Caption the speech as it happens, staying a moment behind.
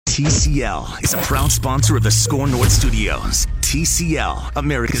TCL is a proud sponsor of the Score North Studios. TCL,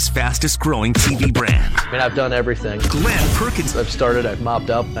 America's fastest growing TV brand. I mean, I've done everything. Glen Perkins. I've started, I've mopped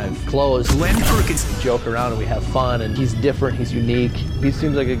up, I've closed. Glen Perkins. We joke around and we have fun, and he's different, he's unique. He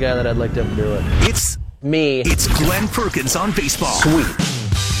seems like a guy that I'd like to do it. It's me. It's Glen Perkins on baseball. Sweet.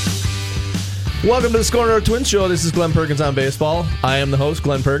 Welcome to the Score North Twins Show. This is Glen Perkins on baseball. I am the host,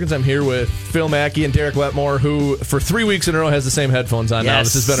 Glen Perkins. I'm here with Phil Mackey and Derek Wetmore, who for 3 weeks in a row has the same headphones on now.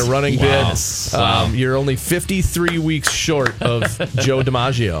 This has been a running bid. Wow. You're only 53 weeks short of Joe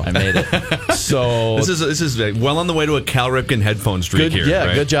DiMaggio. I made it. So This is well on the way to a Cal Ripken headphone streak here. Yeah,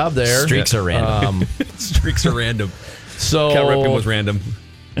 right? good job there. Streaks are random. Streaks are random. So Cal Ripken was random.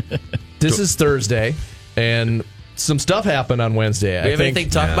 This is Thursday, and some stuff happened on Wednesday. Do we have anything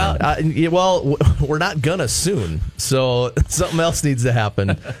to talk about? Well, we're not gonna soon, so something else needs to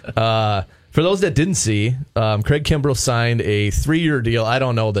happen. For those that didn't see, Craig Kimbrel signed a 3-year deal. I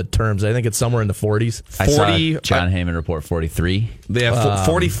don't know the terms. I think it's somewhere in the 40s. I saw John Heyman report 43. They have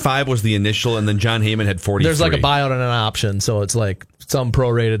 45 was the initial, and then John Heyman had 43. There's like a buyout and an option, so it's like some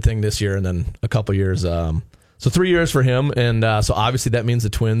prorated thing this year, and then a couple years. So 3 years for him, and so obviously that means the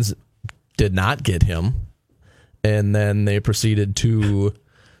Twins did not get him. And then they proceeded to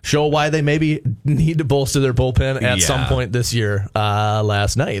show why they maybe need to bolster their bullpen at some point this year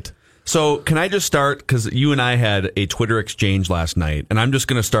last night. So can I just start, because you and I had a Twitter exchange last night, and I'm just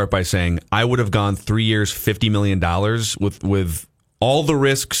going to start by saying I would have gone 3 years, $50 million with all the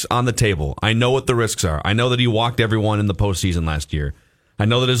risks on the table. I know what the risks are. I know that he walked everyone in the postseason last year. I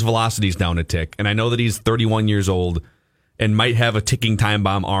know that his velocity's down a tick, and I know that he's 31 years old and might have a ticking time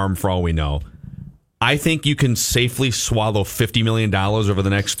bomb arm for all we know. I think you can safely swallow $50 million over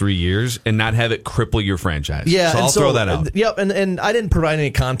the next 3 years and not have it cripple your franchise. Yeah, so I'll throw that out. Yep, and I didn't provide any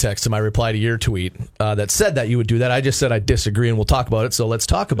context to my reply to your tweet that said that you would do that. I just said I disagree, and we'll talk about it, so let's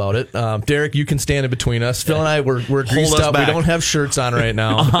talk about it. Derek, you can stand in between us. Phil and I, we're greased up. We don't have shirts on right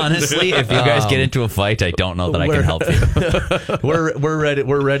now. Honestly, if you guys get into a fight, I don't know that I can help you. We're ready.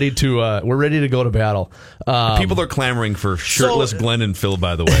 We're ready to go to battle. People are clamoring for shirtless Glenn and Phil.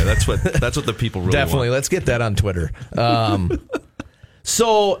 By the way, that's what the people really want. Let's get that on Twitter.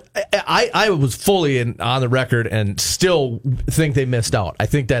 So I was fully on the record and still think they missed out. I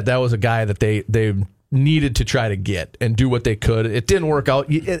think that was a guy that they needed to try to get and do what they could. It didn't work out.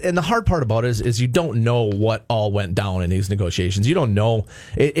 And the hard part about it is you don't know what all went down in these negotiations. You don't know.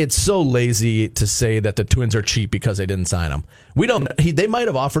 It's so lazy to say that the Twins are cheap because they didn't sign him. We don't. They might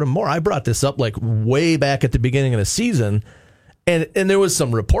have offered him more. I brought this up like way back at the beginning of the season. And there was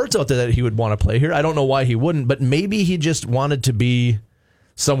some reports out there that he would want to play here. I don't know why he wouldn't, but maybe he just wanted to be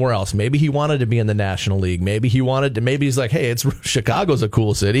somewhere else. Maybe he wanted to be in the National League. Maybe he's like, hey, Chicago's a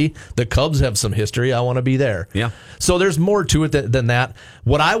cool city. The Cubs have some history. I want to be there. Yeah. So there's more to it than that.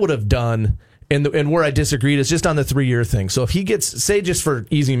 What I would have done, and where I disagreed, is just on the 3-year thing. So if he gets, say just for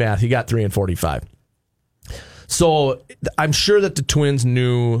easy math, he got 3 and 45. So I'm sure that the Twins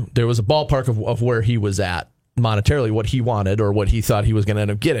knew there was a ballpark of where he was at monetarily, what he wanted or what he thought he was going to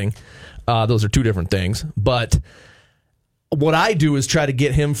end up getting. Those are two different things. But what I do is try to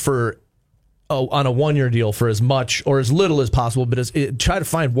get him on a 1-year deal for as much or as little as possible, but try to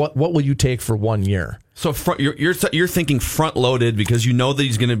find what will you take for 1 year. So you're thinking front loaded because you know that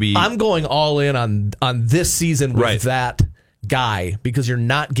he's going to be. I'm going all in on this season with that guy because you're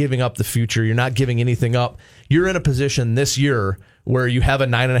not giving up the future. You're not giving anything up. You're in a position this year where you have a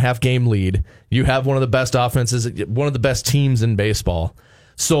 9.5 game lead. You have one of the best offenses, one of the best teams in baseball.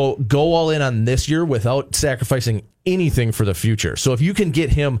 So go all in on this year without sacrificing anything for the future. So if you can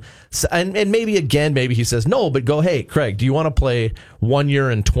get him, and maybe he says no, but go, hey, Craig, do you want to play 1 year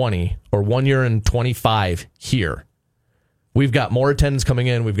and 20 or 1 year and 25 here? We've got more attendance coming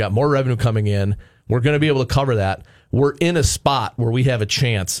in. We've got more revenue coming in. We're going to be able to cover that. We're in a spot where we have a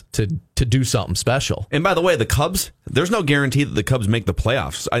chance to do something special. And by the way, the Cubs, there's no guarantee that the Cubs make the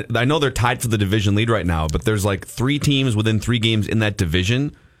playoffs. I know they're tied for the division lead right now, but there's like 3 teams within 3 games in that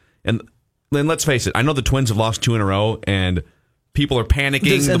division. And then let's face it, I know the Twins have lost 2 in a row, and people are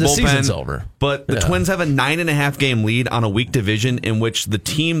panicking. The bullpen, season's over. But the Twins have a 9.5 game lead on a weak division in which the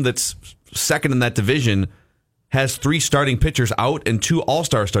team that's second in that division has 3 starting pitchers out and 2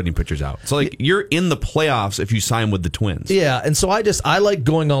 all-star starting pitchers out. So like you're in the playoffs if you sign with the Twins. Yeah, and so I like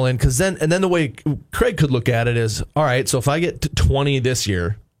going all in because then the way Craig could look at it is, all right, so if I get to 20 this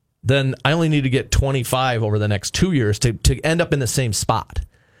year, then I only need to get 25 over the next 2 years to end up in the same spot.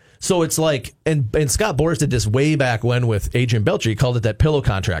 So it's like, and Scott Boras did this way back when with Adrian Beltre. He called it that pillow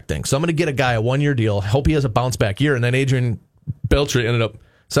contract thing. So I'm going to get a guy a 1-year deal, hope he has a bounce back year, and then Adrian Beltre ended up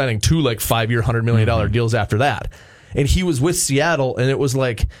signing 2 like 5-year, $100 million deals after that. And he was with Seattle, and it was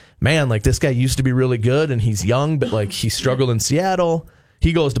like, man, like this guy used to be really good, and he's young, but like he struggled in Seattle.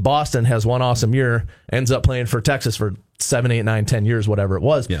 He goes to Boston, has one awesome year, ends up playing for Texas for 7, 8, 9, 10 years, whatever it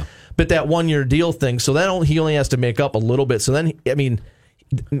was. Yeah. But that 1 year deal thing, so then he only has to make up a little bit. So then, I mean,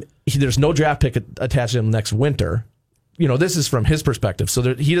 there's no draft pick attached to him next winter. This is from his perspective.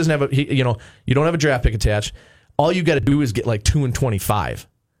 So he doesn't have you don't have a draft pick attached. All you got to do is get like 2 and 25,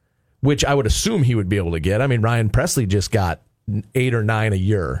 which I would assume he would be able to get. I mean, Ryan Presley just got 8 or 9 a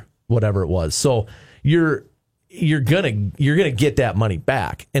year, whatever it was. So you're gonna get that money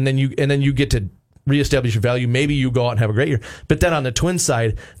back, and then you get to reestablish your value. Maybe you go out and have a great year. But then on the Twins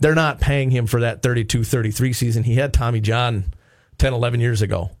side, they're not paying him for that 32-33 season. He had Tommy John 10, 11 years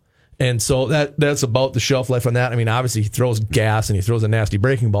ago. And so that's about the shelf life on that. I mean, obviously he throws gas and he throws a nasty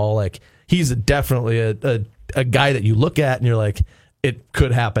breaking ball. Like, he's definitely a guy that you look at and you're like, it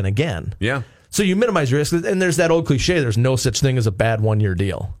could happen again. Yeah. So you minimize risk. And there's that old cliche, there's no such thing as a bad 1 year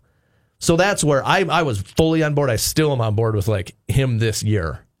deal. So that's where I was fully on board. I still am on board with like him this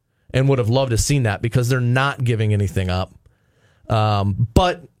year, and would have loved to have seen that because they're not giving anything up.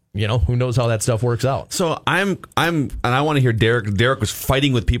 But who knows how that stuff works out. So and I want to hear Derek. Derek was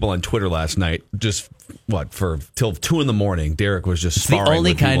fighting with people on Twitter last night. Just till 2 a.m. Derek was just sparring. The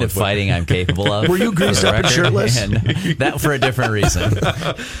only with kind of fighting I'm capable of. Were you greased up and shirtless? And that for a different reason.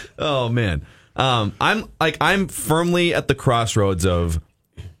 Oh man, I'm firmly at the crossroads of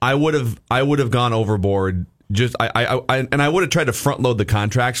I would have gone overboard. Just I would have tried to front load the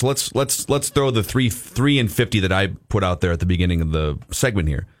contracts. Let's throw the 3 and 50 that I put out there at the beginning of the segment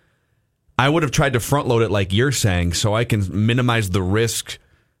here. I would have tried to front load it like you're saying, so I can minimize the risk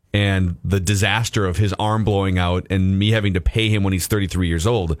and the disaster of his arm blowing out and me having to pay him when he's 33 years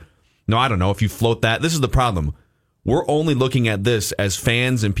old. No, I don't know if you float that. This is the problem. We're only looking at this as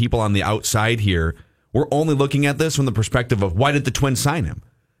fans and people on the outside here. We're only looking at this from the perspective of why did the Twins sign him,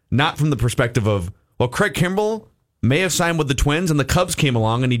 not from the perspective of, well, Craig Kimbrel may have signed with the Twins and the Cubs came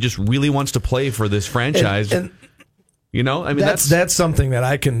along and he just really wants to play for this franchise. And I mean, that's something that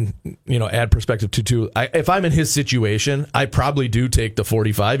I can, add perspective to too. If I'm in his situation, I probably do take the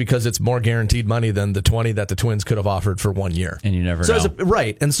 45 because it's more guaranteed money than the 20 that the Twins could have offered for 1 year. And you never know.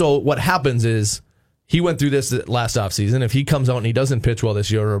 Right. And so what happens is he went through this last offseason. If he comes out and he doesn't pitch well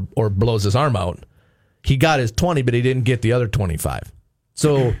this year or blows his arm out, he got his 20, but he didn't get the other 25.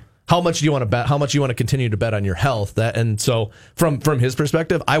 So how much do you want to bet? How much you want to continue to bet on your health? And so from his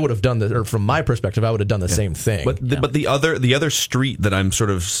perspective, I would have done or from my perspective, I would have done the same thing. But the other street that I'm sort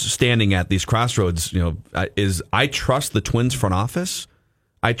of standing at, these crossroads, is I trust the Twins front office.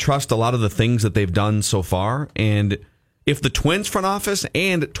 I trust a lot of the things that they've done so far. And if the Twins front office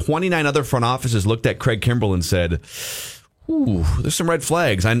and 29 other front offices looked at Craig Kimbrel and said, ooh, there's some red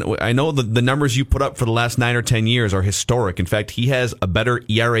flags. I know the numbers you put up for the last 9 or 10 years are historic. In fact, he has a better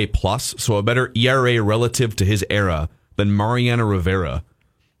ERA plus, so a better ERA relative to his era than Mariano Rivera.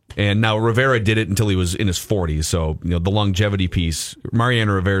 And now Rivera did it until he was in his 40s, so the longevity piece.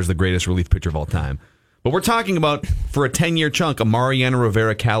 Mariano Rivera is the greatest relief pitcher of all time. But we're talking about, for a 10-year chunk, a Mariano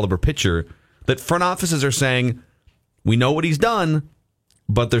Rivera caliber pitcher that front offices are saying, we know what he's done,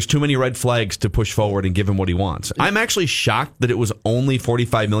 but there's too many red flags to push forward and give him what he wants. I'm actually shocked that it was only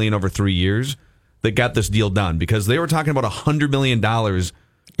 $45 million over 3 years that got this deal done, because they were talking about $100 million on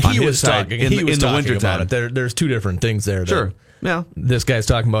his side in the wintertime. There's two different things there. Sure. Yeah. This guy's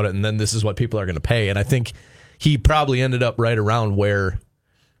talking about it, and then this is what people are going to pay. And I think he probably ended up right around where,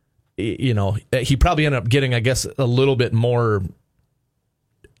 he probably ended up getting, I guess, a little bit more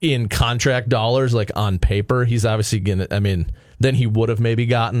in contract dollars, like on paper. He's obviously going to, than he would have maybe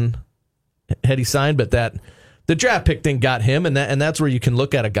gotten had he signed. But the draft pick thing got him, and that's where you can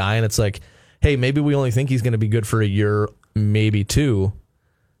look at a guy and it's like, hey, maybe we only think he's going to be good for a year, maybe 2.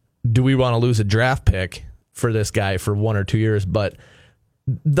 Do we want to lose a draft pick for this guy for 1 or 2 years? But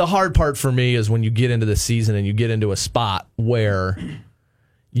the hard part for me is when you get into the season and you get into a spot where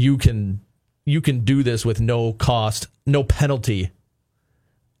you can do this with no cost, no penalty,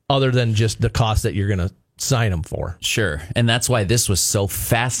 other than just the cost that you're going to sign him for. Sure. And that's why this was so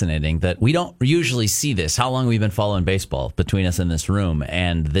fascinating, that we don't usually see this. How long have we been following baseball between us in this room?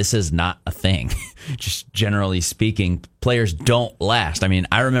 And this is not a thing. Just generally speaking, players don't last.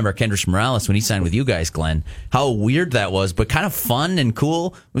 I remember Kendrys Morales when he signed with you guys, Glenn, how weird that was, but kind of fun and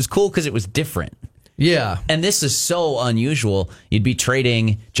cool. It was cool because it was different. Yeah. And this is so unusual. You'd be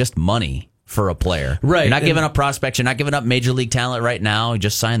trading just money for a player. Right. You're not giving up prospects. You're not giving up major league talent right now. You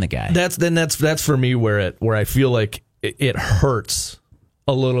just sign the guy. That's for me where I feel like it hurts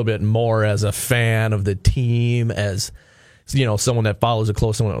a little bit more as a fan of the team, as someone that follows it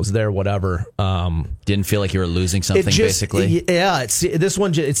close, someone that was there, whatever. Didn't feel like you were losing something, basically. Yeah, this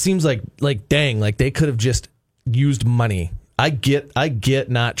one. It seems like dang, like they could have just used money. I get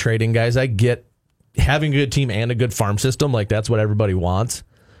not trading guys. I get having a good team and a good farm system. Like that's what everybody wants.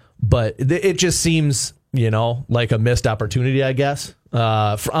 But it just seems, like a missed opportunity, I guess,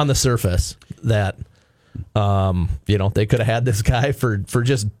 on the surface that, they could have had this guy for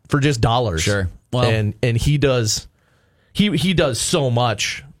just dollars. Sure. Well, and he does so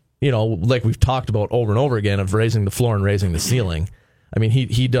much, like we've talked about over and over again of raising the floor and raising the ceiling. I mean,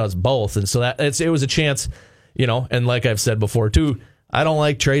 he does both. And so it was a chance, and like I've said before too, I don't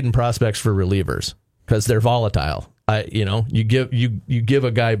like trading prospects for relievers because they're volatile. You give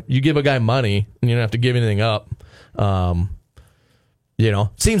a guy money and you don't have to give anything up.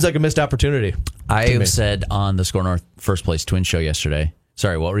 Seems like a missed opportunity. I said on the Score North First Place Twins show yesterday.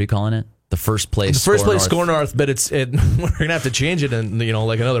 Sorry, what were you calling it? The First Place Score North, but we're gonna have to change it in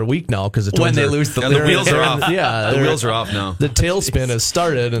like another week now because the Twins when they lose the wheels are off. Yeah, the wheels are off now. The tailspin has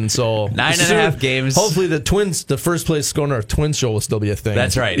started, and so 9.5 games. Hopefully, the First Place Score North Twins show will still be a thing.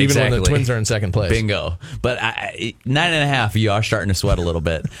 That's right, even exactly. when the Twins are in second place. Bingo. But 9.5, you are starting to sweat a little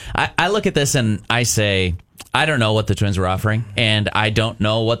bit. I look at this and I say, I don't know what the Twins were offering, and I don't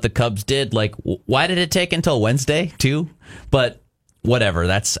know what the Cubs did. Like, why did it take until Wednesday too? But whatever,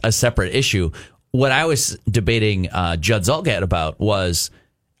 that's a separate issue. What I was debating Judd Zulgad about was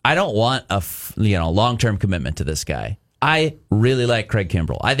I don't want a long-term commitment to this guy. I really like Craig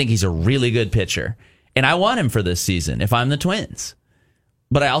Kimbrel. I think he's a really good pitcher, and I want him for this season if I'm the Twins.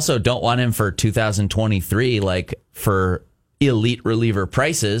 But I also don't want him for 2023, like for elite reliever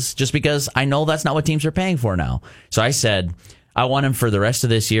prices, just because I know that's not what teams are paying for now. So I said I want him for the rest of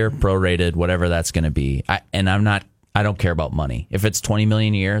this year, prorated, whatever that's going to be. I don't care about money. If it's $20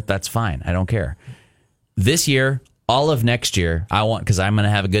 million a year, that's fine. I don't care. This year, all of next year, I want, because I'm going to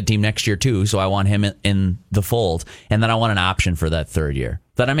have a good team next year too, so I want him in the fold, and then I want an option for that third year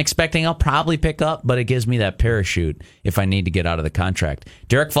that I'm expecting I'll probably pick up, but it gives me that parachute if I need to get out of the contract.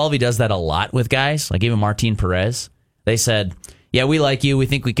 Derek Falvey does that a lot with guys, like even Martin Perez. They said, yeah, we like you, we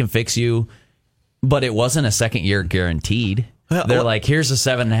think we can fix you, but it wasn't a second year guaranteed. They're like, here's a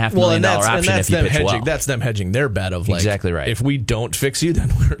 $7.5 million option if you pitch well. That's them hedging their bet of like, exactly right. If we don't fix you,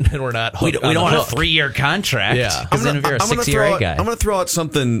 then we're not. We don't want a 3-year contract. Yeah, because then if you're a 6-year guy, I'm going to throw out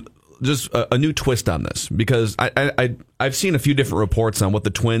something, just a new twist on this, because I've seen a few different reports on what the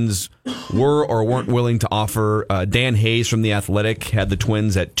Twins were or weren't willing to offer. Dan Hayes from The Athletic had the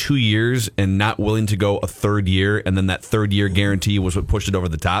Twins at 2 years and not willing to go a third year, and then that third year guarantee was what pushed it over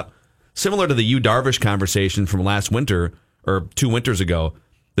the top. Similar to the Yu Darvish conversation from last winter. Or 2 winters ago,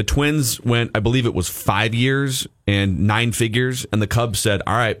 the Twins went, I believe it was 5 years and 9 figures, and the Cubs said,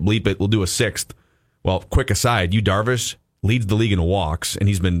 all right, bleep it, we'll do a sixth. Well, quick aside, Yu Darvish leads the league in walks, and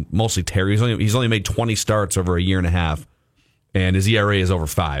he's been mostly terrible. He's only made 20 starts over a year and a half, and his ERA is over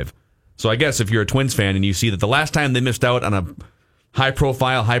 5. So I guess if you're a Twins fan and you see that the last time they missed out on a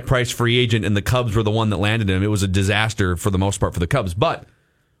high-profile, high-priced free agent and the Cubs were the one that landed him, it was a disaster for the most part for the Cubs. But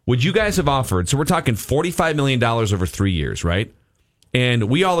would you guys have offered, so we're talking $45 million over 3 years, right? And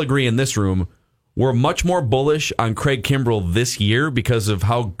we all agree in this room, we're much more bullish on Craig Kimbrel this year because of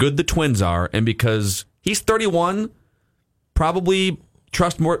how good the Twins are and because he's 31, probably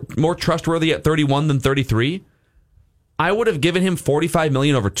more trustworthy at 31 than 33. I would have given him $45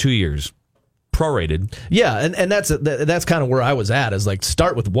 million over 2 years, prorated. Yeah, and that's kind of where I was at, is like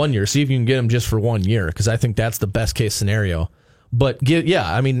start with 1 year, see if you can get him just for 1 year, because I think that's the best case scenario. But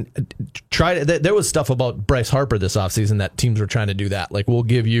try to. There was stuff about Bryce Harper this offseason that teams were trying to do that. Like, we'll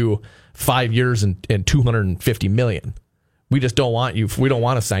give you 5 years and $250 million. We just don't want you. We don't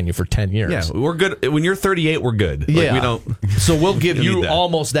want to sign you for 10 years. Yeah, we're good. When you're 38, we're good. Yeah, we don't. So we'll give you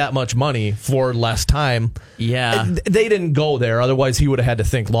almost that much money for less time. Yeah, they didn't go there. Otherwise, he would have had to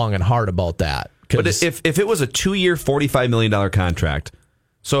think long and hard about that. But if it was a 2-year, $45 million contract,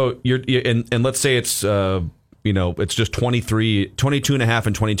 so and let's say it's. It's just 22 and a half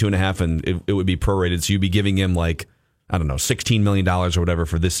and 22 and a half, and it would be prorated. So you'd be giving him like, I don't know, $16 million or whatever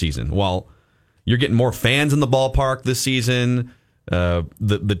for this season. Well, you're getting more fans in the ballpark this season. The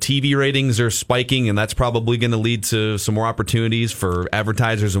TV ratings are spiking, and that's probably going to lead to some more opportunities for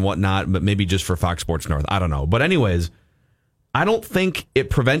advertisers and whatnot, but maybe just for Fox Sports North. I don't know. But anyways, I don't think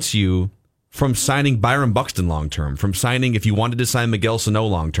it prevents you from signing Byron Buxton long-term, from signing, if you wanted to sign Miguel Sano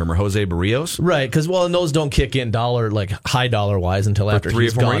long-term or Jose Barrios. Right, because, and those don't kick in high dollar-wise until after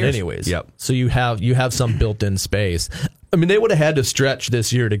he's gone anyways. Yep. So you have some built-in space. I mean, they would have had to stretch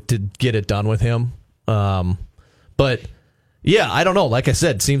this year to get it done with him. But, yeah, I don't know. Like I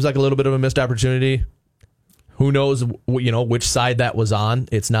said, seems like a little bit of a missed opportunity. Who knows, which side that was on?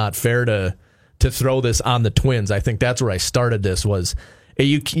 It's not fair to throw this on the Twins. I think that's where I started this was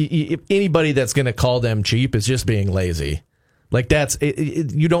anybody that's going to call them cheap is just being lazy. Like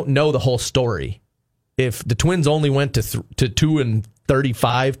you don't know the whole story. If the Twins only went to 2-35,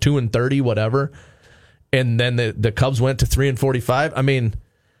 2-30, whatever, and then the Cubs went to 3-45, I mean,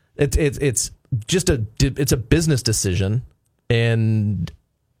 it's just a business decision, and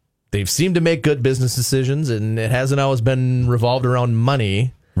they've seemed to make good business decisions, and it hasn't always been revolved around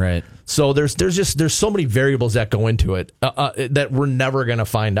money. Right. So there's so many variables that go into it that we're never going to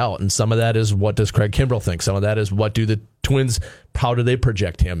find out. And some of that is, what does Craig Kimbrel think? Some of that is, what do the Twins, how do they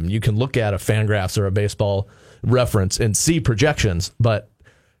project him? You can look at a Fangraphs or a Baseball Reference and see projections, but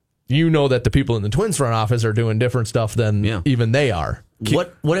that the people in the Twins front office are doing different stuff than even they are.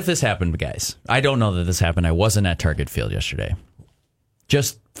 What if this happened, guys? I don't know that this happened. I wasn't at Target Field yesterday.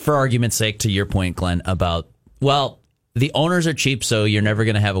 Just for argument's sake, to your point, Glenn, about, the owners are cheap, so you're never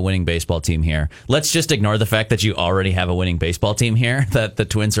going to have a winning baseball team here. Let's just ignore the fact that you already have a winning baseball team here, that the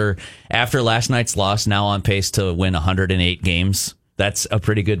Twins are, after last night's loss, now on pace to win 108 games. That's a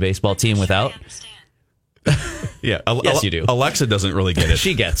pretty good baseball team without. Yeah, yes, you do. Alexa doesn't really get it.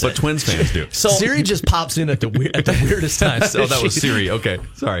 She gets but it. Twins fans do. So Siri just pops in at the weirdest times. Oh, that was Siri. Okay,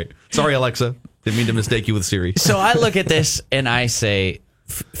 sorry, Alexa. Didn't mean to mistake you with Siri. So I look at this and I say,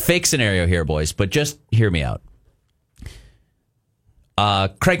 fake scenario here, boys, but just hear me out.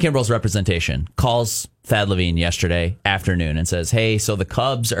 Craig Kimbrel's representation calls Thad Levine yesterday afternoon and says, hey, so the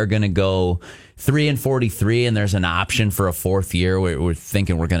Cubs are going to go 3-43 and there's an option for a fourth year. We're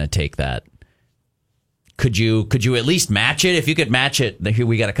thinking we're going to take that. Could you at least match it? If you could match it, here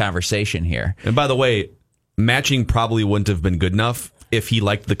we got a conversation here. And by the way, matching probably wouldn't have been good enough if he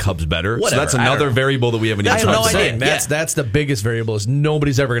liked the Cubs better. Whatever, so that's another variable that we haven't even talked about. That's the biggest variable, is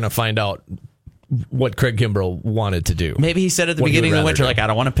nobody's ever going to find out what Craig Kimbrel wanted to do. Maybe he said at the beginning of the winter, I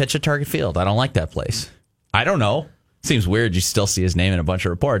don't want to pitch at Target Field. I don't like that place. I don't know. Seems weird. You still see his name in a bunch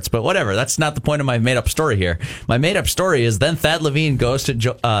of reports, but whatever. That's not the point of my made-up story here. My made-up story is then Thad Levine goes to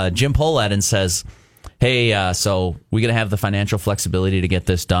Jim Pohlad and says, hey, so we're going to have the financial flexibility to get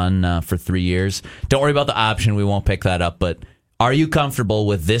this done for 3 years. Don't worry about the option. We won't pick that up, but are you comfortable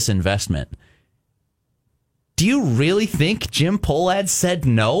with this investment? Do you really think Jim Pohlad said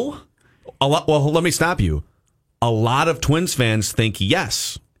no? Well, let me stop you. A lot of Twins fans think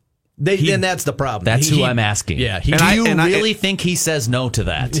yes. Then that's the problem. That's who I'm asking. Yeah. Do you really think he says no to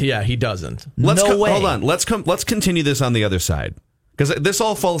that? Yeah, he doesn't. No way. Hold on. Let's continue this on the other side, because this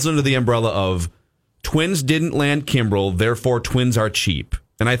all falls under the umbrella of Twins didn't land Kimbrel, therefore Twins are cheap.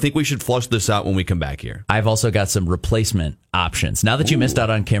 And I think we should flush this out when we come back here. I've also got some replacement options. Now that you missed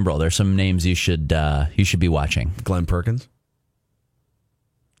out on Kimbrel, there's some names you should be watching. Glen Perkins.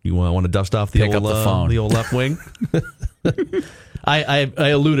 You want to dust off the old left wing? I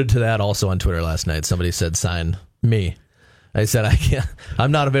alluded to that also on Twitter last night. Somebody said sign me. I said I can't.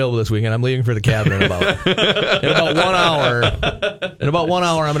 I'm not available this weekend. I'm leaving for the cabin in about 1 hour. In about 1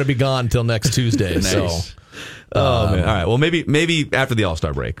 hour, I'm going to be gone until next Tuesday. Nice. So, man. All right. Well, maybe after the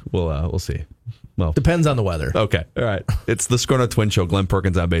All-Star break, we'll see. Well, depends on the weather. Okay. All right. It's the Score North Twin Show. Glen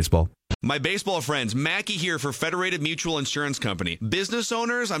Perkins on baseball. My baseball friends, Mackie here for Federated Mutual Insurance Company. Business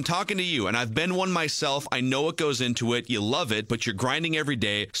owners, I'm talking to you, and I've been one myself. I know what goes into it. You love it, but you're grinding every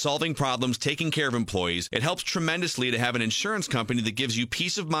day, solving problems, taking care of employees. It helps tremendously to have an insurance company that gives you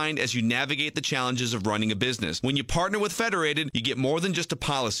peace of mind as you navigate the challenges of running a business. When you partner with Federated, you get more than just a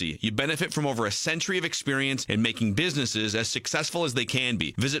policy. You benefit from over a century of experience in making businesses as successful as they can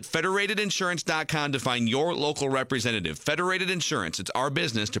be. Visit federatedinsurance.com to find your local representative. Federated Insurance, it's our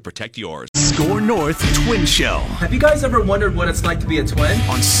business to protect yours. Score North Twin Show Have you guys ever wondered what it's like to be a twin?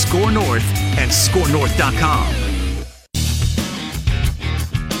 on Score North and ScoreNorth.com.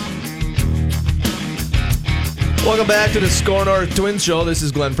 Welcome back to the Score North Twin Show. This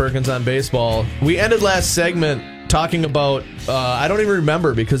is Glen Perkins on baseball. We ended last segment talking about, I don't even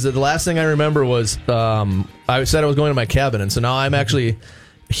remember, because the last thing I remember was I said I was going to my cabin, and so now I'm actually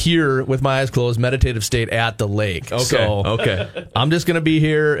here with my eyes closed, meditative state at the lake. Okay. So Okay. I'm just going to be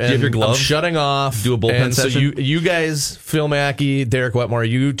here, and have your I'm gloves? shutting off. Do a bullpen and session? So you guys, Phil Mackey, Derek Wetmore,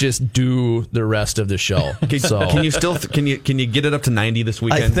 you just do the rest of the show. So Can you still can you get it up to 90 this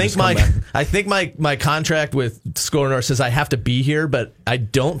weekend? I think my contract with Score North says I have to be here, but I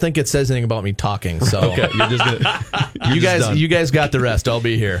don't think it says anything about me talking. So Okay, you're just gonna, you guys got the rest. I'll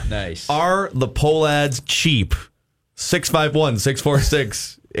be here. Nice. Are the Pohlads cheap?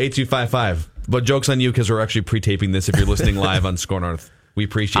 651-646-8255. But joke's on you, because we're actually pre-taping this if you're listening live on Score North. We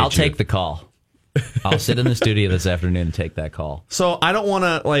appreciate you. I'll take the call. I'll sit in the studio this afternoon and take that call. So I don't want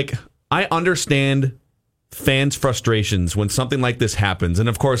to, I understand fans' frustrations when something like this happens. And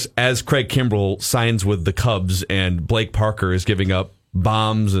of course, as Craig Kimbrel signs with the Cubs and Blake Parker is giving up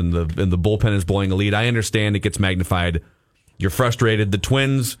bombs and the bullpen is blowing a lead, I understand it gets magnified. You're frustrated. The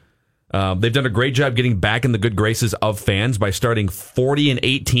Twins, they've done a great job getting back in the good graces of fans by starting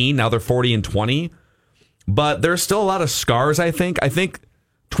 40-18. Now they're 40-20. But there's still a lot of scars, I think. I think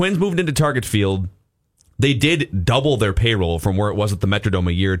Twins moved into Target Field. They did double their payroll from where it was at the Metrodome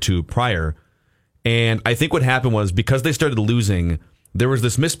a year or two prior. And I think what happened was because they started losing, there was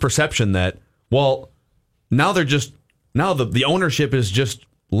this misperception that, well, now the ownership is just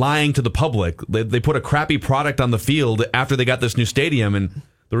lying to the public. They put a crappy product on the field after they got this new stadium. And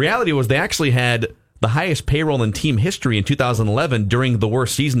the reality was they actually had the highest payroll in team history in 2011 during the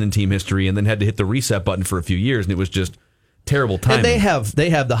worst season in team history, and then had to hit the reset button for a few years, and it was just terrible timing. And they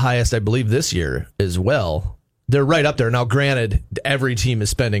have the highest, I believe, this year as well. They're right up there. Now, granted, every team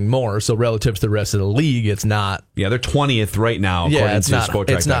is spending more, so relative to the rest of the league, it's not. Yeah, they're 20th right now. Yeah, it's not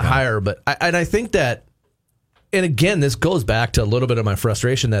higher. But I think that, and again, this goes back to a little bit of my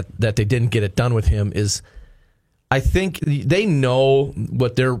frustration that they didn't get it done with him. Is I think they know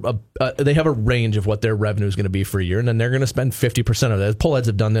what they have a range of what their revenue is going to be for a year, and then they're going to spend 50% of that. Pullheads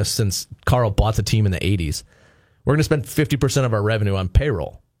have done this since Carl bought the team in the 80s. We're going to spend 50% of our revenue on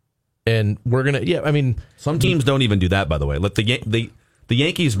payroll. And we're going to, some teams don't even do that, by the way. The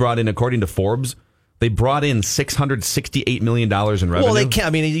Yankees brought in, according to Forbes, they brought in $668 million in revenue. Well, they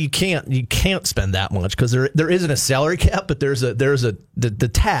can't. You can't spend that much because there isn't a salary cap, but there's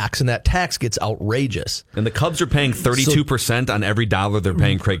the tax, and that tax gets outrageous. And the Cubs are paying 32% on every dollar they're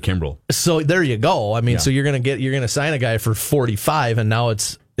paying Craig Kimbrel. So there you go. So you're gonna sign a guy for 45, and now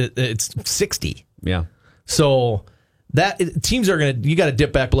it's 60. Yeah. So that teams are you got to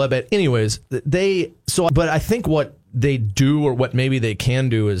dip back a little bit. Anyways, but I think what they do, or what maybe they can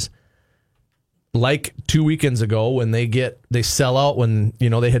do, is like 2 weekends ago when they sell out when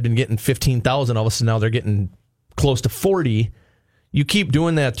they had been getting 15,000, all of a sudden now they're getting close to 40. You keep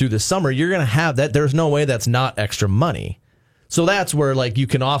doing that through the summer, you're going to have that. There's no way that's not extra money. So that's where you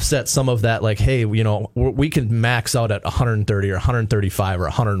can offset some of that. Hey, we can max out at 130 or 135 or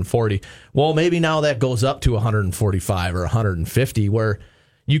 140. Well, maybe now that goes up to 145 or 150, where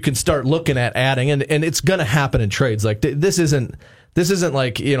you can start looking at adding, and it's going to happen in trades. This isn't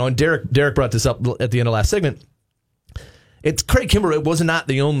like, and Derek brought this up at the end of last segment. It's Craig Kimbrel. It was not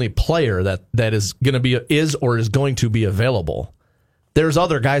the only player that is going to be available. There's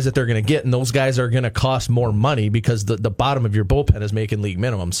other guys that they're going to get, and those guys are going to cost more money because the bottom of your bullpen is making league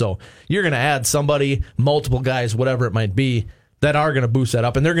minimum. So you're going to add somebody, multiple guys, whatever it might be, that are going to boost that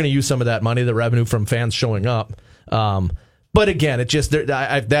up, and they're going to use some of that money, the revenue from fans showing up. But again, it just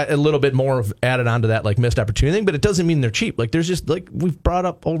that a little bit more of added onto that missed opportunity thing. But it doesn't mean they're cheap. There's just we've brought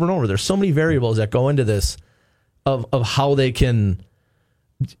up over and over. There's so many variables that go into this of how they can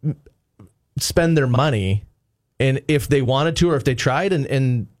spend their money. And if they wanted to, or if they tried, and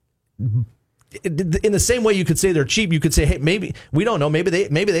in the same way you could say they're cheap, you could say, hey, maybe we don't know. Maybe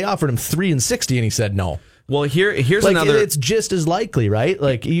they offered him $3 and $60, and he said no. Well, here's another. It's just as likely, right?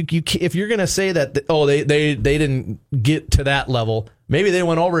 If you're gonna say that, they didn't get to that level, maybe they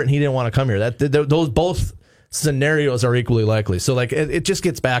went over it and he didn't want to come here. Those both scenarios are equally likely. So it just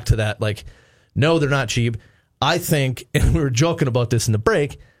gets back to that. No, they're not cheap. I think, and we were joking about this in the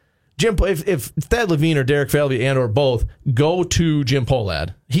break. Jim, if Thad Levine or Derek Falvey or both go to Jim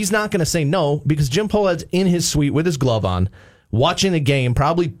Pohlad, he's not going to say no, because Jim Pohlad's in his suite with his glove on, watching a game,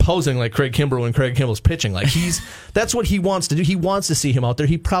 probably posing like Craig Kimbrel when Craig Kimbrel's pitching. That's what he wants to do. He wants to see him out there.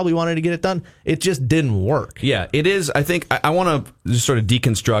 He probably wanted to get it done. It just didn't work. Yeah, it is. I think I want to just sort of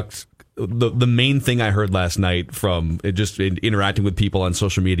deconstruct the main thing I heard last night from just interacting with people on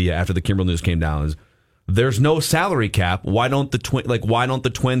social media after the Kimbrel news came down is, there's no salary cap. Why don't the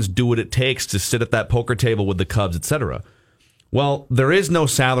Twins do what it takes to sit at that poker table with the Cubs, etc.? Well, there is no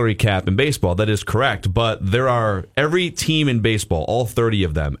salary cap in baseball. That is correct. But every team in baseball, all 30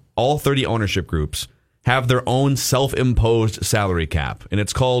 of them, all 30 ownership groups, have their own self-imposed salary cap, and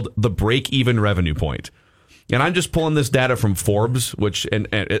it's called the break-even revenue point. And I'm just pulling this data from Forbes, and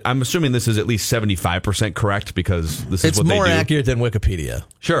I'm assuming this is at least 75% correct, because this is what they do. It's more accurate than Wikipedia.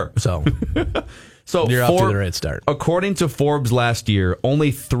 Sure. So you're off to the right start. According to Forbes last year,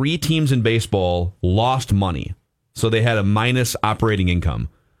 only 3 teams in baseball lost money. So they had a minus operating income.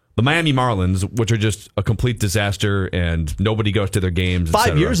 The Miami Marlins, which are just a complete disaster and nobody goes to their games.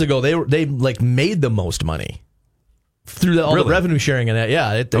 5 years ago, they made the most money through all the revenue sharing and that.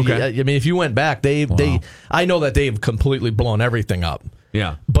 Yeah. Okay. If you went back, I know that they've completely blown everything up.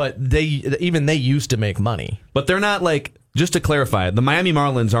 Yeah. But they used to make money. But they're not just to clarify, the Miami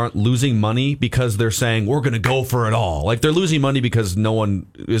Marlins aren't losing money because they're saying we're going to go for it all. Like, they're losing money because no one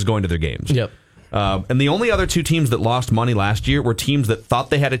is going to their games. Yep. And the only other two teams that lost money last year were teams that thought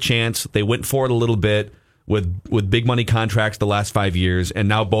they had a chance. They went for it a little bit with big money contracts the last 5 years, and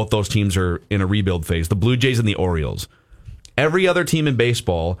now both those teams are in a rebuild phase, the Blue Jays and the Orioles. Every other team in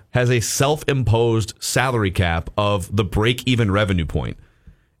baseball has a self-imposed salary cap of the break-even revenue point.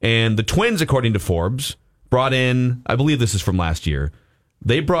 And the Twins, according to Forbes, brought in, I believe this is from last year,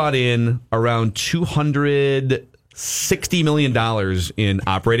 they brought in around $260 million in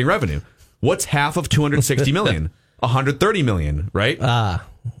operating revenue. What's half of $260 million? $130 million, right?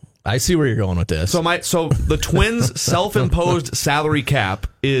 I see where you're going with this. So the Twins' self-imposed salary cap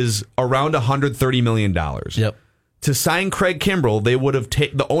is around $130 million. Yep. To sign Craig Kimbrel, they would have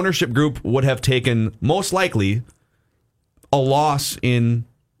the ownership group would have taken most likely a loss in,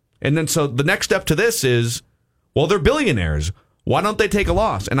 and then so the next step to this is, well, they're billionaires. Why don't they take a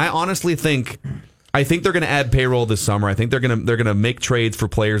loss? And I honestly think they're going to add payroll this summer. I think they're going to make trades for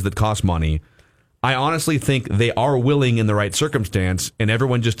players that cost money. I honestly think they are willing in the right circumstance, and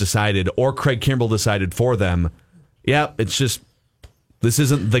everyone just decided, or Craig Kimbrel decided for them, yeah, it's just, this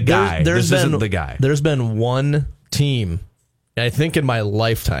isn't the guy. This isn't the guy. There's been one team, I think in my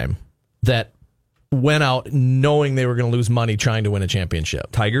lifetime, that went out knowing they were going to lose money trying to win a championship.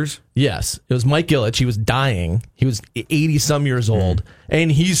 Tigers? Yes. It was Mike Ilitch. He was dying. He was 80-some years old,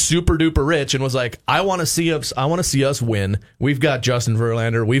 and he's super duper rich and was like, I want to see us win. We've got Justin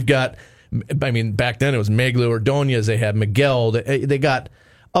Verlander. We've got, I mean, back then it was Miguel Ordonez. They had Miguel. They got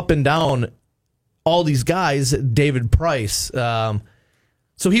up and down all these guys, David Price.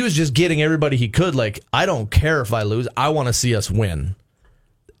 So he was just getting everybody he could. Like, I don't care if I lose. I want to see us win.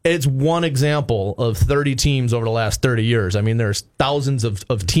 It's one example of 30 teams over the last 30 years. I mean, there's thousands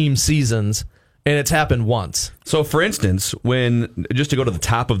of team seasons, and it's happened once. So, for instance, just to go to the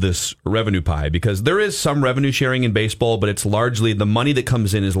top of this revenue pie, because there is some revenue sharing in baseball, but it's largely, the money that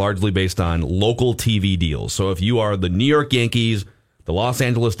comes in is largely based on local TV deals. So if you are the New York Yankees, the Los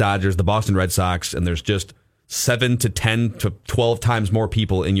Angeles Dodgers, the Boston Red Sox, and there's just 7 to 10 to 12 times more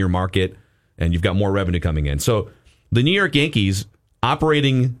people in your market, and you've got more revenue coming in. So the New York Yankees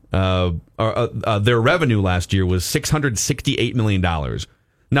operating their revenue last year was $668 million.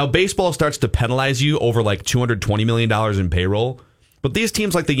 Now, baseball starts to penalize you over like $220 million in payroll, but these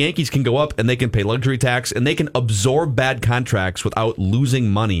teams like the Yankees can go up and they can pay luxury tax and they can absorb bad contracts without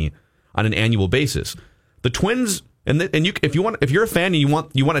losing money on an annual basis. The Twins, if you're a fan and you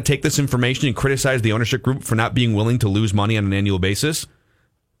want to take this information and criticize the ownership group for not being willing to lose money on an annual basis,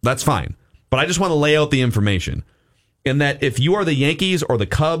 that's fine. But I just want to lay out the information. In that if you are the Yankees or the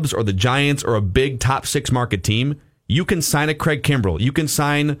Cubs or the Giants or a big top 6 market team, you can sign a Craig Kimbrel. You can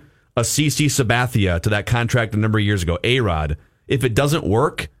sign a CC Sabathia to that contract a number of years ago, A-Rod. If it doesn't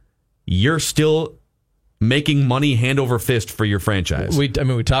work, you're still making money hand over fist for your franchise. We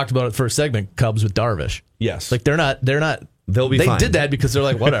talked about it first segment, Cubs with Darvish. Yes. Like they'll be fine. They did that because they're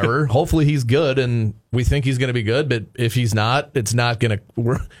like, whatever, hopefully he's good and we think he's going to be good, but if he's not, it's not going to,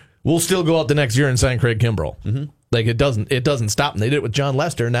 we'll still go out the next year and sign Craig Kimbrel. Mm-hmm. Like it doesn't stop. And they did it with John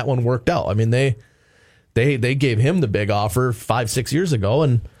Lester and that one worked out. I mean, they gave him the big offer 5-6 years ago,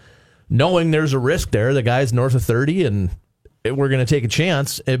 and knowing there's a risk there, the guy's north of 30, and we're going to take a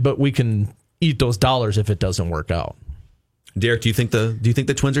chance, but we can eat those dollars if it doesn't work out. Derek, do you think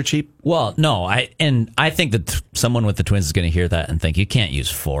the Twins are cheap? Well, no, I think that someone with the Twins is going to hear that and think you can't use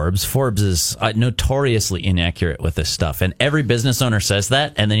Forbes. Forbes is notoriously inaccurate with this stuff, and every business owner says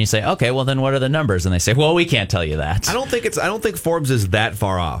that. And then you say, okay, well then what are the numbers? And they say, well, we can't tell you that. I don't think Forbes is that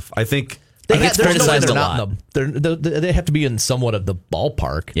far off. I think. It gets criticized a lot. They have to be in somewhat of the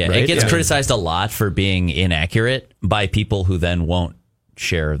ballpark. Yeah, right? It gets criticized a lot for being inaccurate by people who then won't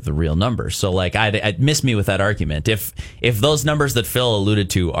share the real numbers. So, like, I'd miss me with that argument. If those numbers that Phil alluded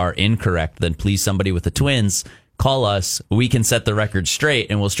to are incorrect, then please, somebody with the Twins, call us. We can set the record straight,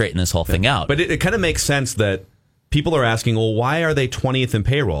 and we'll straighten this whole thing out. But it kind of makes sense that people are asking, well, why are they 20th in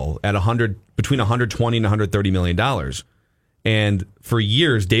payroll at between $120 and $130 million? And for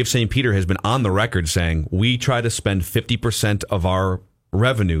years, Dave St. Peter has been on the record saying, we try to spend 50% of our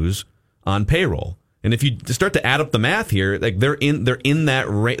revenues on payroll. And if you start to add up the math here, like they're in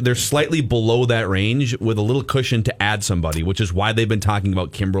that they're slightly below that range with a little cushion to add somebody, which is why they've been talking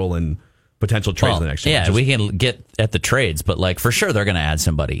about Kimbrel and potential trades the next year. Yeah, we can get at the trades, but like for sure they're going to add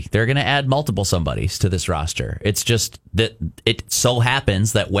somebody. They're going to add multiple somebodies to this roster. It's just that it so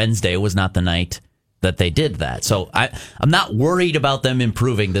happens that Wednesday was not the night that they did that. So I'm not worried about them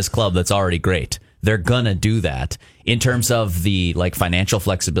improving this club that's already great. They're going to do that. In terms of the like financial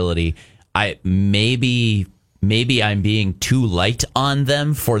flexibility, maybe maybe I'm being too light on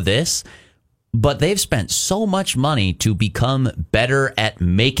them for this, but they've spent so much money to become better at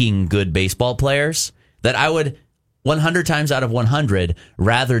making good baseball players that I would 100 times out of 100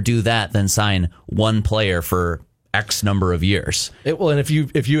 rather do that than sign one player for X number of years. And if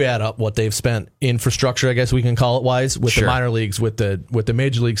you add up what they've spent infrastructure, I guess we can call it wise, with the minor leagues, with the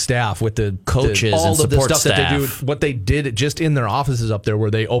major league staff, with the coaches, all and of the support stuff staff. that they do, what they did just in their offices up there,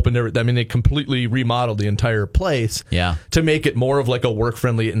 where they opened they completely remodeled the entire place, to make it more of like a work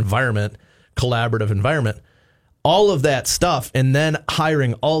friendly environment, collaborative environment. All of that stuff, and then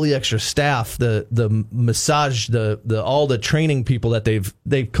hiring all the extra staff, the massage, the all the training people that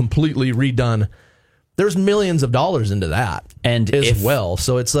they've completely redone. There's millions of dollars into that, and as well.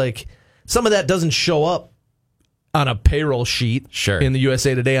 So it's like some of that doesn't show up on a payroll sheet in the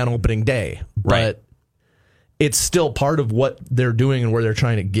USA Today on opening day, but it's still part of what they're doing and where they're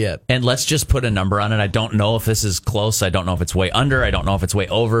trying to get. And let's just put a number on it. I don't know if this is close. I don't know if it's way under. I don't know if it's way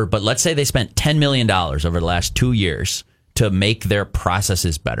over. But let's say they spent $10 million over the last 2 years to make their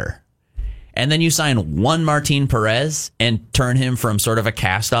processes better. And then you sign one Martin Perez and turn him from sort of a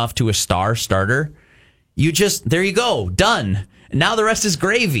cast-off to a star starter. There you go, done. Now the rest is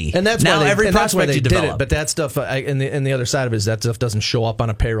gravy. And that's now why every prospect they you did develop. it. But that stuff, and the other side of it is that stuff doesn't show up on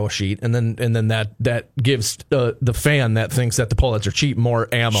a payroll sheet, and then that gives the fan that thinks that the Pullets are cheap more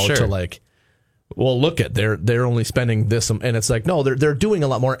ammo to like, well, look at they're only spending this, and it's like, no, they're doing a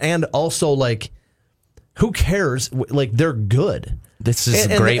lot more, and also like, who cares? Like, they're good. This is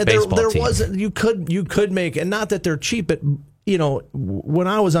a great baseball team. You could make, and not that they're cheap, but you know, when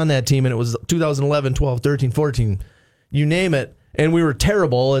I was on that team and it was 2011, 12, 13, 14, you name it, and we were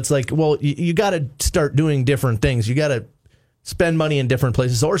terrible, it's like, well, you got to start doing different things. You got to spend money in different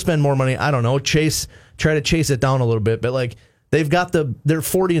places or spend more money. I don't know, try to chase it down a little bit, but like they're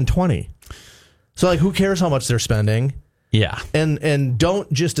 40-20. So like, who cares how much they're spending? Yeah. And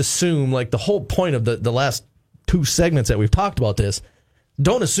don't just assume, like the whole point of the last two segments that we've talked about this,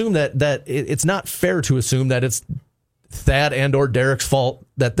 don't assume that it's not fair to assume that it's Thad and or Derek's fault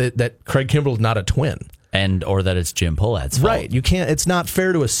that Craig Kimbrel is not a Twin, or that it's Jim Pollett's fault. Right? You can't. It's not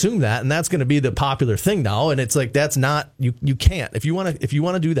fair to assume that, and that's going to be the popular thing now. And it's like that's not you. You can't. If you want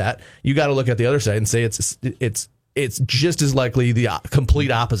to do that, you got to look at the other side and say it's just as likely the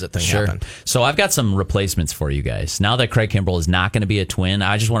complete opposite thing happened. So I've got some replacements for you guys. Now that Craig Kimbrel is not going to be a Twin,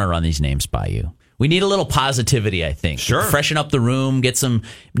 I just want to run these names by you. We need a little positivity, I think. Sure. Freshen up the room, get some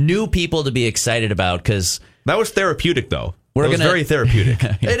new people to be excited about, because that was therapeutic, though. It was very therapeutic.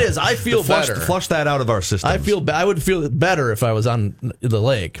 It is. I feel better. Flush that out of our system. I would feel better if I was on the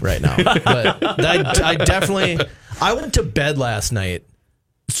lake right now. But I definitely. I went to bed last night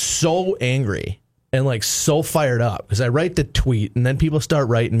so angry and like so fired up because I write the tweet and then people start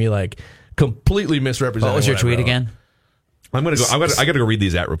writing me like completely misrepresenting. What was your tweet again? I'm gonna go. I got to go read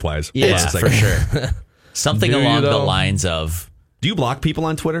these @replies. Yeah, for sure. Something along the lines of. Do you block people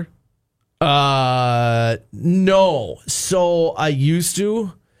on Twitter? No. So I used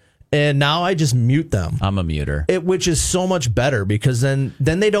to, and now I just mute them. I'm a muter. Which is so much better because then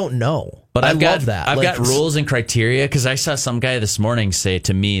they don't know. But I love that. I've got rules and criteria because I saw some guy this morning say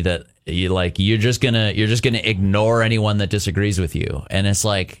to me that you're just gonna ignore anyone that disagrees with you, and it's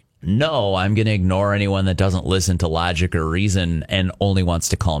like, no, I'm going to ignore anyone that doesn't listen to logic or reason and only wants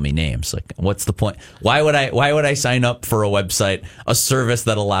to call me names. Like, what's the point? Why would I sign up for a website, a service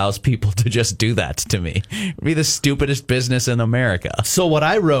that allows people to just do that to me? It'd be the stupidest business in America. So what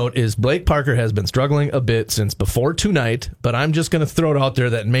I wrote is Blake Parker has been struggling a bit since before tonight, but I'm just going to throw it out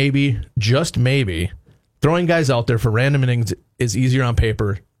there that maybe, just maybe, throwing guys out there for random innings is easier on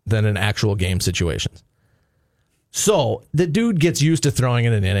paper than in actual game situations. So the dude gets used to throwing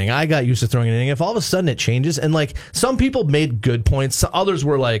in an inning. I got used to throwing in an inning. If all of a sudden it changes, and like some people made good points, others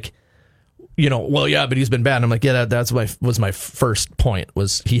were like, well, yeah, but he's been bad. And I'm like, yeah, was my first point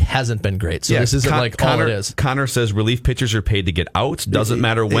was he hasn't been great. So this isn't like all it is. Connor says relief pitchers are paid to get out. Doesn't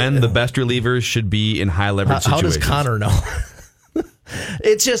matter when. The best relievers should be in high leverage situations. How does Connor know?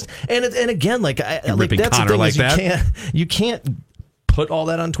 It's just and again, like that's Connor the thing like is you can't put all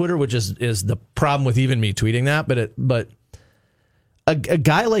that on Twitter, which is the problem with even me tweeting that. But a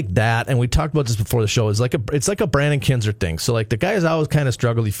guy like that, and we talked about this before the show, it's like a Brandon Kinzer thing. So like the guy has always kind of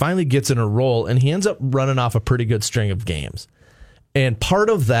struggled. He finally gets in a role, and he ends up running off a pretty good string of games. And part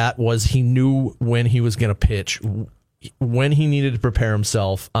of that was he knew when he was going to pitch, when he needed to prepare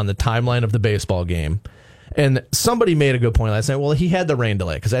himself on the timeline of the baseball game. And somebody made a good point last night. Well, he had the rain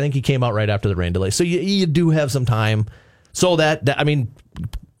delay because I think he came out right after the rain delay. So you do have some time. So that I mean,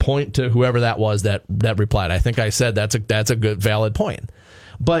 point to whoever that was that replied. I think I said that's a good valid point.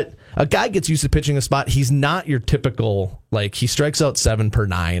 But a guy gets used to pitching a spot. He's not your typical, like, he strikes out 7 per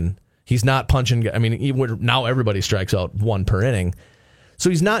 9. He's not punching. I mean, now everybody strikes out 1 per inning.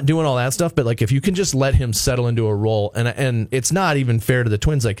 So he's not doing all that stuff. But, like, if you can just let him settle into a role, and it's not even fair to the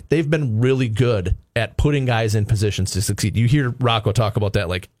Twins. Like, they've been really good at putting guys in positions to succeed. You hear Rocco talk about that,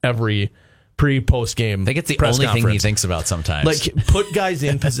 like, every pre-post game. I think it's the only thing he thinks about sometimes. Like, put guys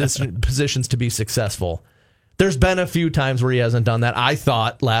in positions to be successful. There's been a few times where he hasn't done that. I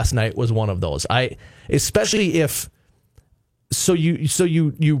thought last night was one of those. Especially if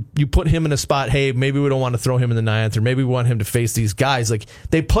you put him in a spot. Hey, maybe we don't want to throw him in the 9th, or maybe we want him to face these guys. Like,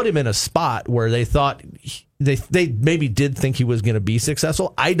 they put him in a spot where they thought they maybe did think he was going to be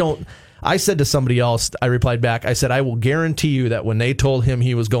successful. I said to somebody else, I replied back, I said, I will guarantee you that when they told him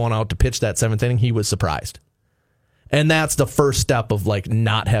he was going out to pitch that 7th inning, he was surprised. And that's the first step of, like,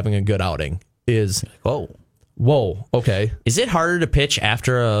 not having a good outing is, whoa, okay. Is it harder to pitch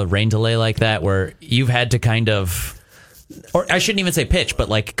after a rain delay like that, where you've had to kind of, or I shouldn't even say pitch, but,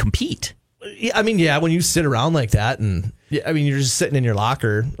 like, compete? Yeah, I mean, yeah, when you sit around like that, and I mean, you're just sitting in your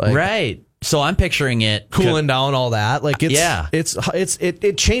locker, like, right? So I'm picturing it cooling down, all that. Like,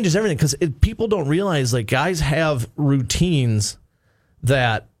 it changes everything, because people don't realize, like, guys have routines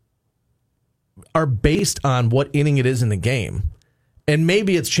that are based on what inning it is in the game. And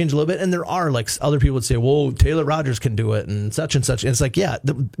maybe it's changed a little bit, and there are, like, other people would say, "Whoa, Taylor Rogers can do it," and such and such. And it's like, yeah,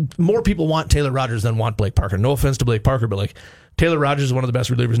 more people want Taylor Rogers than want Blake Parker. No offense to Blake Parker, but, like, Taylor Rogers is one of the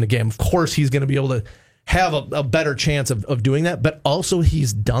best relievers in the game. Of course, he's going to be able to have a better chance of doing that, but also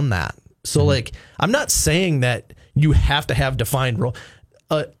he's done that. So, like, I'm not saying that you have to have defined role.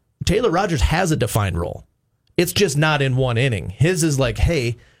 Taylor Rogers has a defined role. It's just not in one inning. His is like,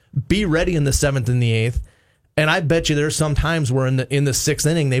 hey, be ready in the 7th and the 8th. And I bet you there's some times where in the 6th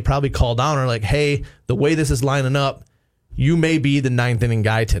inning, they probably call down or like, hey, the way this is lining up, you may be the 9th inning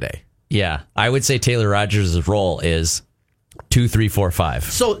guy today. Yeah, I would say Taylor Rogers' role is 2, 3, 4, 5.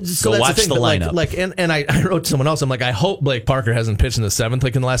 So go that's watch the, thing, the lineup. And I wrote to someone else. I'm like, I hope Blake Parker hasn't pitched in the 7th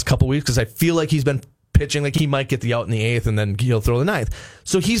like in the last couple weeks, because I feel like he's been pitching like he might get the out in the 8th and then he'll throw the 9th.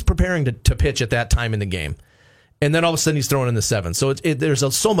 So he's preparing to pitch at that time in the game. And then all of a sudden he's throwing in the 7th. So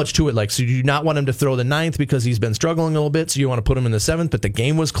there's so much to it. Like, so you do not want him to throw the 9th because he's been struggling a little bit. So you want to put him in the 7th, but the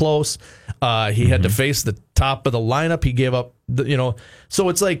game was close. He had to face the top of the lineup. He gave up, so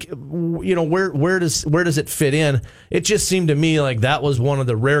it's like, where does it fit in? It just seemed to me like that was one of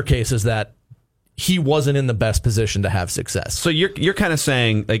the rare cases that he wasn't in the best position to have success. So you're kind of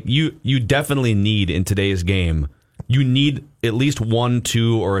saying, like, you definitely need in today's game, you need at least 1,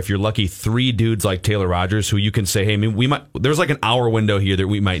 2, or if you're lucky, 3 dudes like Taylor Rogers who you can say, hey, we might. There's like an hour window here that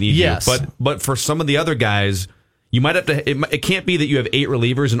we might need yes. you. But for some of the other guys, you might have to. It can't be that you have 8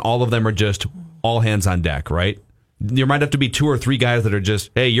 relievers and all of them are just all hands on deck, right? There might have to be 2 or 3 guys that are just,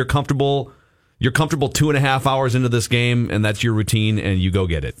 hey, you're comfortable. You're comfortable 2.5 hours into this game, and that's your routine, and you go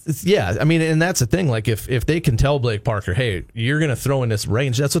get it. Yeah, I mean, and that's the thing. Like, if they can tell Blake Parker, hey, you're going to throw in this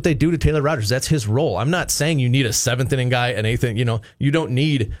range, that's what they do to Taylor Rogers. That's his role. I'm not saying you need a 7th inning guy, an 8th inning. You don't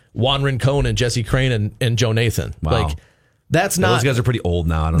need Juan Rincon and Jesse Crane and Joe Nathan. Wow. Like, that's not. Those guys are pretty old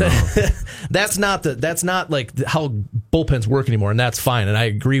now. I don't know. That's not like how bullpens work anymore, and that's fine. And I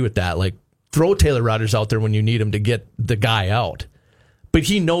agree with that. Like, throw Taylor Rogers out there when you need him to get the guy out. But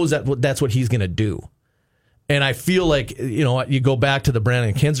he knows that's what he's going to do. And I feel like, you go back to the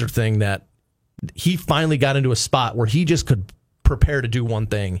Brandon Kinsler thing, that he finally got into a spot where he just could prepare to do one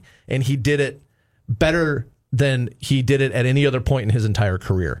thing, and he did it better than he did it at any other point in his entire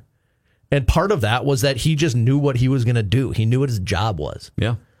career. And part of that was that he just knew what he was going to do. He knew what his job was.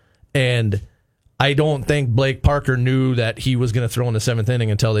 Yeah. And I don't think Blake Parker knew that he was going to throw in the 7th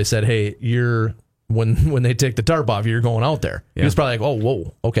inning until they said, hey, when they take the tarp off, you're going out there. Yeah. He was probably like, oh,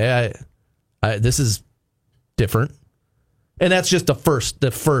 whoa, okay, I this is different. And that's just the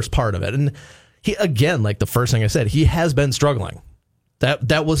first part of it. And he, again, like the first thing I said, he has been struggling.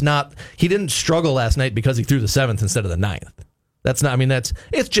 That was not, he didn't struggle last night because he threw the 7th instead of the 9th. That's not, I mean, it's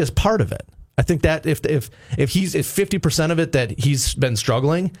just part of it. I think that if 50% of it that he's been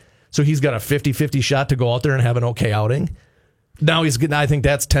struggling, so he's got a 50-50 shot to go out there and have an okay outing. Now I think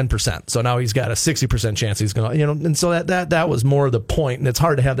that's 10%. So now he's got a 60% chance he's going to, and so that was more the point. And it's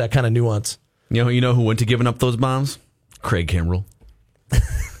hard to have that kind of nuance. You know who went to giving up those bombs? Craig Kimbrel.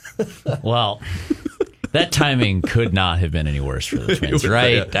 Well, that timing could not have been any worse for the Twins,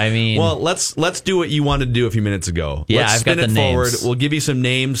 right? I mean, well, let's do what you wanted to do a few minutes ago. Yeah, let's I've spin got the it forward. names. We'll give you some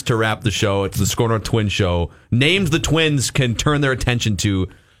names to wrap the show. It's the Score North Twins show. Names the Twins can turn their attention to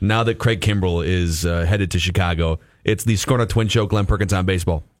now that Craig Kimbrel is headed to Chicago. It's the Score North Twins show. Glen Perkins on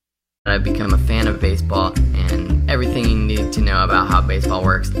baseball. I've become a fan of baseball and everything you need to know about how baseball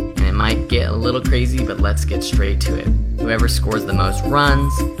works. And it might get a little crazy, but let's get straight to it. Whoever scores the most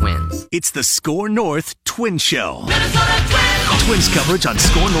runs wins. It's the Score North Twin Show. Minnesota Twins! Twins coverage on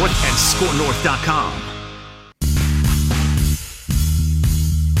Score North and ScoreNorth.com.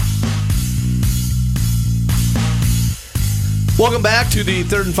 Welcome back to the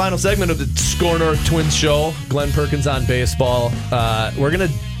third and final segment of the Score North Twins Show. Glen Perkins on baseball. We're going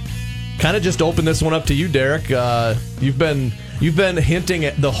to kind of just open this one up to you, Derek. You've been hinting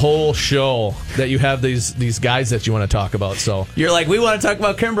at the whole show that you have these guys that you want to talk about. So you're like, we want to talk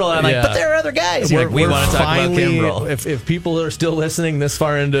about Kimbrel. And I'm like, but there are other guys. You're like, we want to talk about Kimbrel. If people are still listening this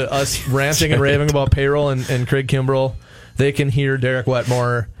far into us ranting and raving about payroll and Craig Kimbrel, they can hear Derek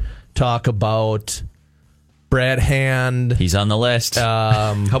Wetmore talk about Brad Hand. He's on the list.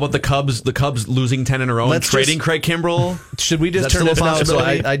 How about the Cubs? The Cubs losing 10 in a row and trading Craig Kimbrel. Should we just turn this now? So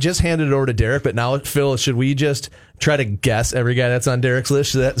I just handed it over to Derek, but now, Phil, should we just try to guess every guy that's on Derek's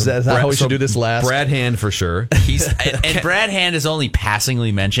list? Is that how we should do this last? Brad Hand for sure. And Brad Hand is only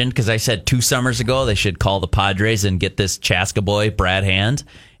passingly mentioned because I said 2 summers ago they should call the Padres and get this Chaska boy, Brad Hand.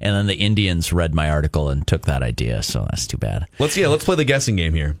 And then the Indians read my article and took that idea, so that's too bad. Let's play the guessing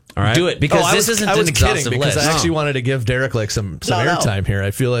game here. All right, do it because this isn't an exhaustive list. I actually wanted to give Derek some airtime here. I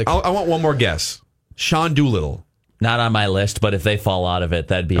feel like I want one more guess. Sean Doolittle, not on my list, but if they fall out of it,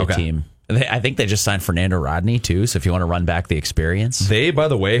 that'd be a team. I think they just signed Fernando Rodney too. So if you want to run back the experience, they, by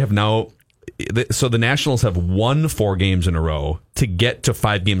the way, have now. So the Nationals have won 4 games in a row to get to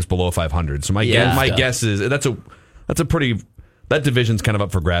 5 games below 500. So my guess is that's a pretty. That division's kind of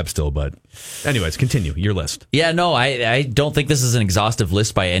up for grabs still, but anyways, continue your list. Yeah, no, I don't think this is an exhaustive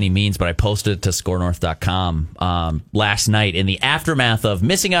list by any means, but I posted it to ScoreNorth.com last night in the aftermath of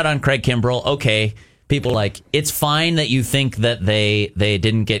missing out on Craig Kimbrel. Okay, people are like, it's fine that you think that they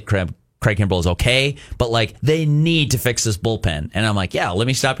didn't get Craig Kimbrel is okay, but like they need to fix this bullpen. And I'm like, yeah, let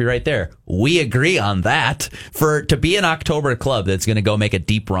me stop you right there. We agree on that. To be an October club that's going to go make a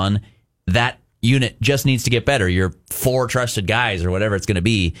deep run, that unit just needs to get better. Your 4 trusted guys or whatever it's going to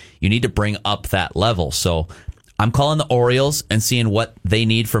be, you need to bring up that level. So I'm calling the Orioles and seeing what they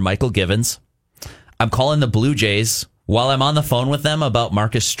need for Michael Givens. I'm calling the Blue Jays. While I'm on the phone with them about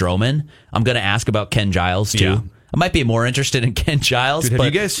Marcus Stroman, I'm going to ask about Ken Giles too. Yeah. I might be more interested in Ken Giles. Dude,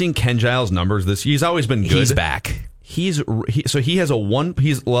 have you guys seen Ken Giles' numbers? He's always been good. He's back. He has a one.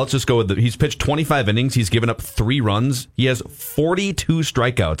 Let's just go with he's pitched 25 innings. He's given up 3 runs. He has 42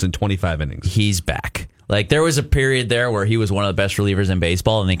 strikeouts in 25 innings. He's back. Like there was a period there where he was one of the best relievers in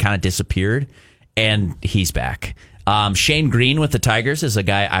baseball, and they kind of disappeared. And he's back. Shane Green with the Tigers is a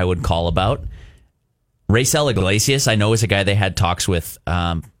guy I would call about. Raisel Iglesias, I know, is a guy they had talks with.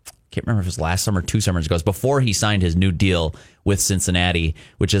 Can't remember if it was last summer or 2 summers ago. It was before he signed his new deal with Cincinnati,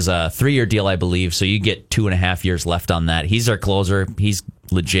 which is a 3-year deal, I believe. So you get 2.5 years left on that. He's our closer. He's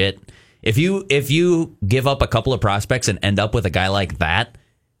legit. If you give up a couple of prospects and end up with a guy like that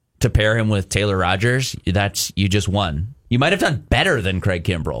to pair him with Taylor Rogers, you just won. You might have done better than Craig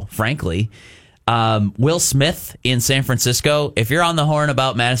Kimbrel, frankly. Will Smith in San Francisco. If you're on the horn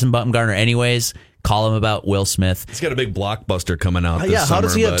about Madison Bumgarner anyways, call him about Will Smith. He's got a big blockbuster coming out this summer. How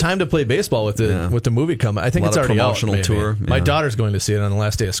does he have time to play baseball with the movie coming? I think it's already promotional out. Tour. My daughter's going to see it on the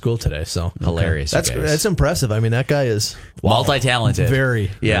last day of school today. So hilarious. That's impressive. I mean, that guy is multi-talented. Very.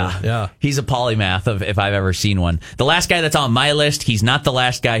 Yeah. He's a polymath if I've ever seen one. The last guy that's on my list, he's not the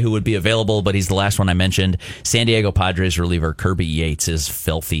last guy who would be available, but he's the last one I mentioned. San Diego Padres reliever Kirby Yates is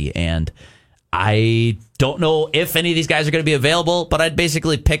filthy, and I don't know if any of these guys are going to be available, but I'd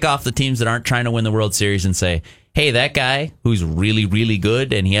basically pick off the teams that aren't trying to win the World Series and say, hey, that guy who's really, really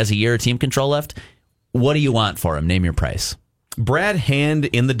good and he has a year of team control left, what do you want for him? Name your price. Brad Hand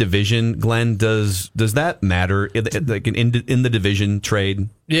in the division, Glenn, does that matter in the division trade?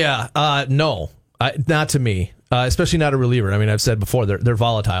 Yeah, no, not to me. Especially not a reliever. I mean, I've said before, they're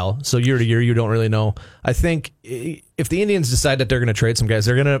volatile. So year to year, you don't really know. I think if the Indians decide that they're going to trade some guys,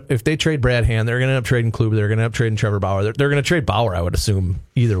 if they trade Brad Hand, they're going to end up trading Kluber. They're going to end up trading Trevor Bauer. They're going to trade Bauer, I would assume,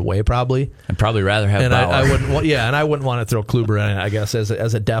 either way, probably. I'd probably rather have Bauer. I wouldn't want to throw Kluber in, I guess, as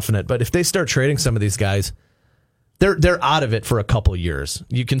a definite. But if they start trading some of these guys, they're out of it for a couple years.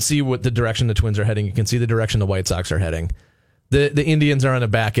 You can see what the direction the Twins are heading. You can see the direction the White Sox are heading. The Indians are on the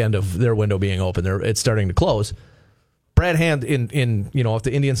back end of their window being open. It's starting to close. Brad Hand, if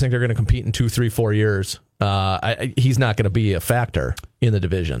the Indians think they're going to compete in 2, 3, 4 years, he's not going to be a factor in the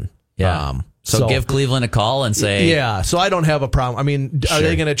division. Yeah. So give Cleveland a call and say... Yeah, so I don't have a problem. I mean, are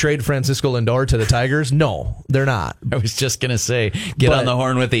they going to trade Francisco Lindor to the Tigers? No, they're not. I was just going to say, get on the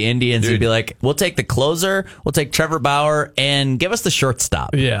horn with the Indians and be like, we'll take the closer, we'll take Trevor Bauer, and give us the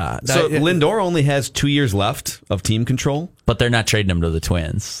shortstop. Yeah. So Lindor only has 2 years left of team control. But they're not trading him to the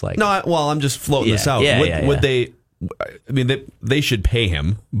Twins. No, I'm just floating this out. Would they... I mean, they should pay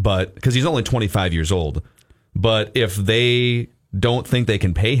him, but because he's only 25 years old. But if they don't think they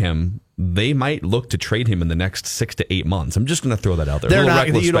can pay him, they might look to trade him in the next 6 to 8 months. I'm just going to throw that out there. They're not.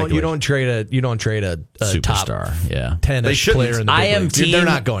 You don't trade a superstar. Top 10-ish player in the big league. They're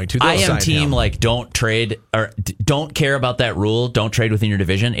not going to. They'll I am team him. Like don't trade or don't care about that rule. Don't trade within your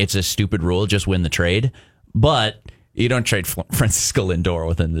division. It's a stupid rule. Just win the trade. But you don't trade Francisco Lindor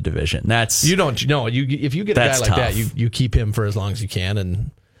within the division. If you get a guy like tough. that, you keep him for as long as you can, and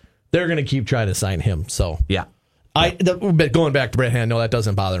they're going to keep trying to sign him. So yeah. But going back to Brett Hand, no, that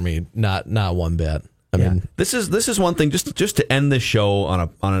doesn't bother me. Not one bit. I mean, this is one thing. Just to end this show on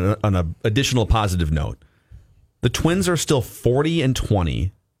an additional positive note, the Twins are still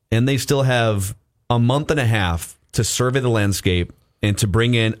 40-20, and they still have a month and a half to survey the landscape and to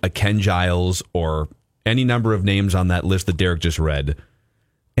bring in a Ken Giles or any number of names on that list that Derek just read.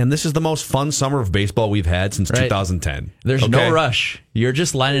 And this is the most fun summer of baseball we've had since 2010. There's no rush. You're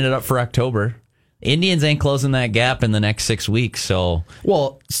just lining it up for October. Indians ain't closing that gap in the next 6 weeks. So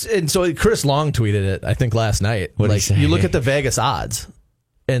so Chris Long tweeted it, I think, last night. What did he say? You look at the Vegas odds,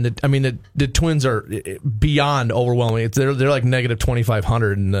 and the Twins are beyond overwhelming. They're like negative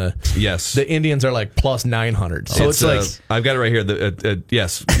 2,500, and the Indians are like plus 900. So it's like I've got it right here.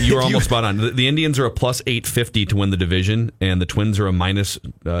 Yes, you were almost spot on. The Indians are a plus 850 to win the division, and the Twins are a minus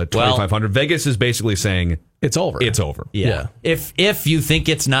 2,500. Vegas is basically saying it's over. It's over. Yeah. If you think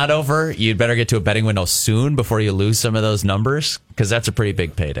it's not over, you'd better get to a betting window soon before you lose some of those numbers, because that's a pretty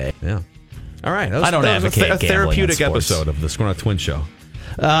big payday. Yeah. All right. I don't advocate a therapeutic gambling in sports. episode of the Score North Twins show.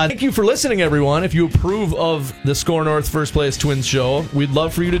 Thank you for listening, everyone. If you approve of the Score North First Place Twins show, we'd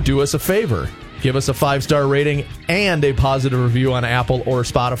love for you to do us a favor. Give us a 5-star rating and a positive review on Apple or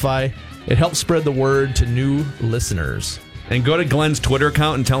Spotify. It helps spread the word to new listeners. And go to Glenn's Twitter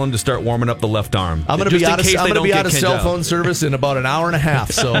account and tell him to start warming up the left arm. I'm going to be out of cell phone service in about an hour and a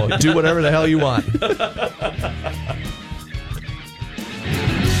half, so do whatever the hell you want.